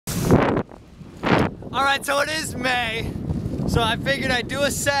All right, so it is May, so I figured I'd do a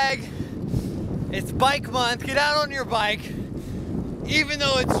seg. It's bike month, get out on your bike. Even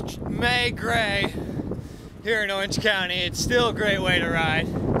though it's May gray here in Orange County, it's still a great way to ride.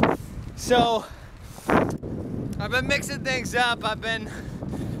 So, I've been mixing things up. I've been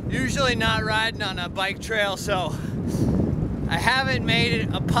usually not riding on a bike trail, so I haven't made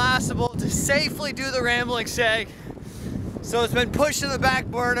it possible to safely do the rambling seg. So it's been pushed to the back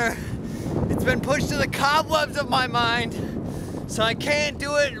burner. It's been pushed to the cobwebs of my mind. So I can't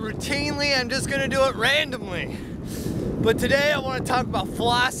do it routinely, I'm just gonna do it randomly. But today I wanna talk about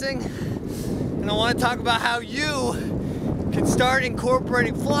flossing, and I wanna talk about how you can start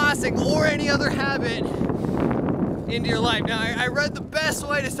incorporating flossing or any other habit into your life. Now, I read the best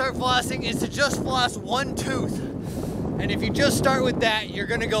way to start flossing is to just floss one tooth. And if you just start with that, you're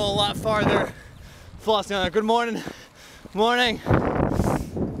gonna go a lot farther flossing. Good morning. Morning.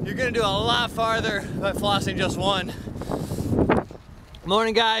 You're gonna do a lot farther by flossing just one.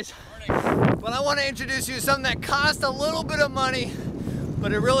 Morning, guys. Morning. But I want to introduce you to something that costs a little bit of money,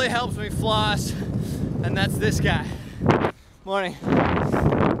 but it really helps me floss, and that's this guy. Morning.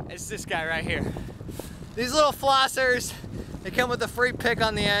 It's this guy right here. These little flossers, they come with a free pick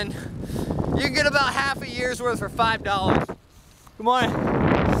on the end. You can get about half a year's worth for $5. Good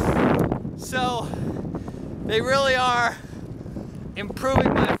morning. So, they really are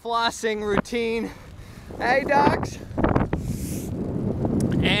improving my flossing routine. Hey, dogs.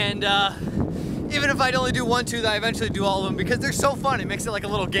 And even if I'd only do one tooth, I eventually do all of them because they're so fun. It makes it like a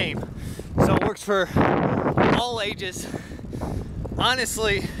little game. So it works for all ages.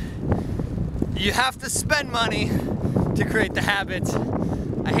 Honestly, you have to spend money to create the habits.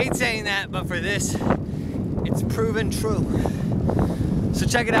 I hate saying that, but for this, it's proven true. So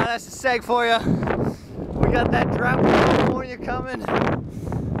check it out, that's the seg for you. We got that drought in California coming.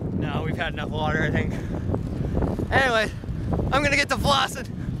 No, we've had enough water, I think. Anyway, I'm gonna get to flossing.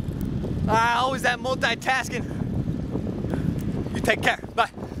 Always that multitasking. You take care,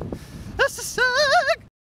 bye. That's the seg.